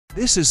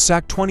This is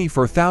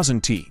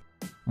SAC24000T,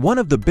 one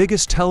of the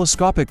biggest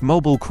telescopic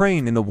mobile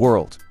crane in the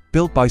world,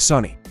 built by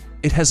Sany.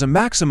 It has a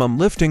maximum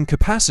lifting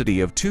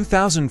capacity of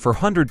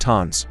 2,400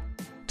 tons.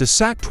 The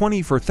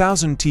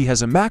SAC24000T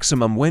has a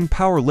maximum wind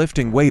power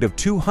lifting weight of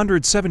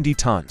 270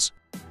 tons.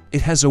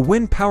 It has a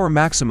wind power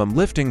maximum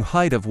lifting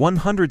height of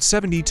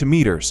 172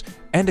 meters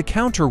and a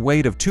counter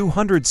weight of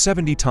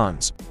 270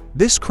 tons.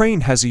 This crane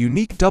has a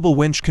unique double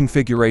winch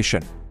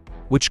configuration,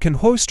 which can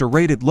hoist a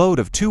rated load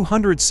of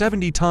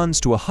 270 tons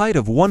to a height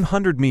of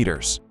 100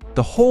 meters.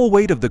 The whole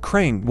weight of the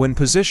crane when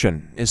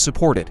positioned is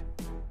supported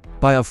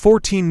by a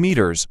 14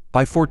 meters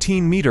by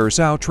 14 meters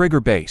outrigger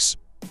base.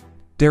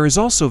 There is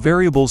also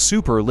variable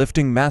super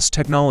lifting mast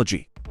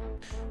technology,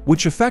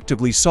 which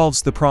effectively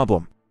solves the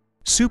problem.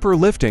 Super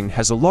lifting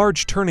has a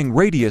large turning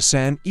radius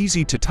and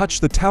easy to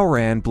touch the tower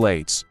and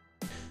blades,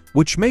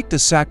 which make the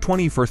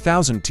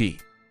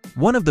SAC24000T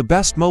one of the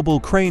best mobile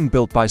crane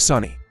built by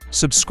Sany.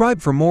 Subscribe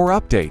for more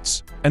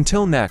updates.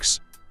 Until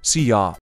next, see ya.